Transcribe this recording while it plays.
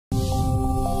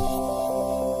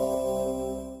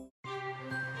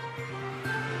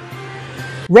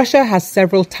Russia has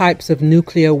several types of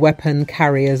nuclear weapon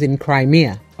carriers in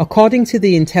Crimea. According to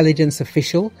the intelligence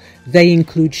official, they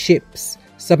include ships,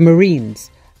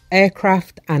 submarines,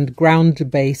 aircraft and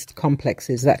ground-based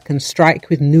complexes that can strike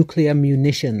with nuclear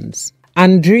munitions.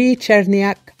 Andrey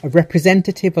Czernyak, a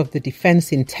representative of the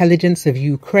Defense Intelligence of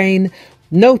Ukraine,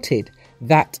 noted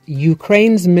that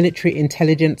Ukraine's military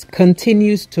intelligence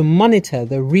continues to monitor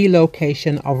the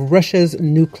relocation of Russia's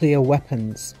nuclear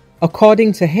weapons.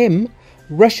 According to him,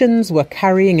 Russians were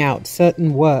carrying out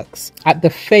certain works at the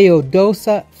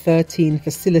Feodosa 13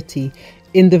 facility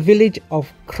in the village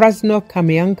of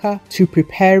Krasnokamianka to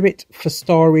prepare it for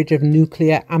storage of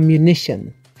nuclear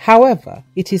ammunition. However,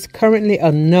 it is currently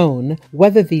unknown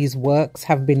whether these works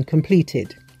have been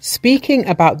completed. Speaking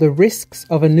about the risks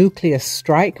of a nuclear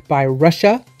strike by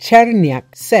Russia, Czernyak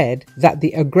said that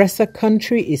the aggressor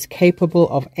country is capable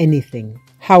of anything.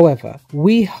 However,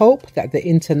 we hope that the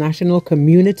international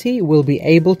community will be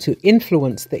able to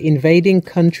influence the invading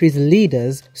country's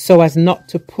leaders so as not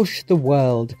to push the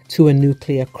world to a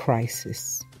nuclear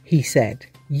crisis, he said.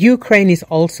 Ukraine is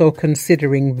also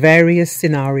considering various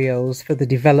scenarios for the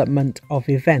development of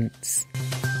events.